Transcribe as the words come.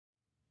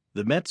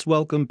The Mets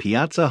welcome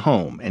Piazza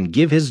home and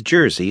give his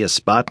jersey a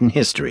spot in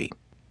history.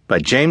 By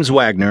James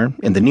Wagner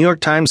in the New York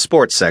Times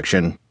Sports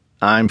section.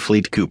 I'm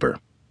Fleet Cooper.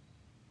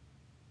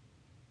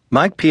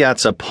 Mike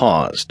Piazza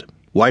paused,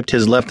 wiped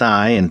his left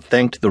eye, and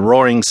thanked the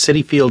roaring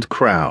Citi Field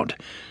crowd.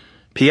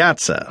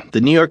 Piazza,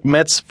 the New York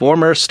Mets'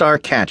 former star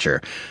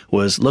catcher,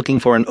 was looking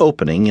for an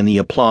opening in the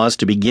applause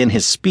to begin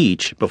his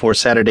speech before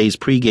Saturday's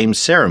pregame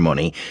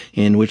ceremony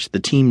in which the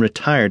team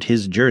retired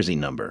his jersey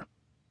number.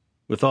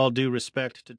 With all due respect to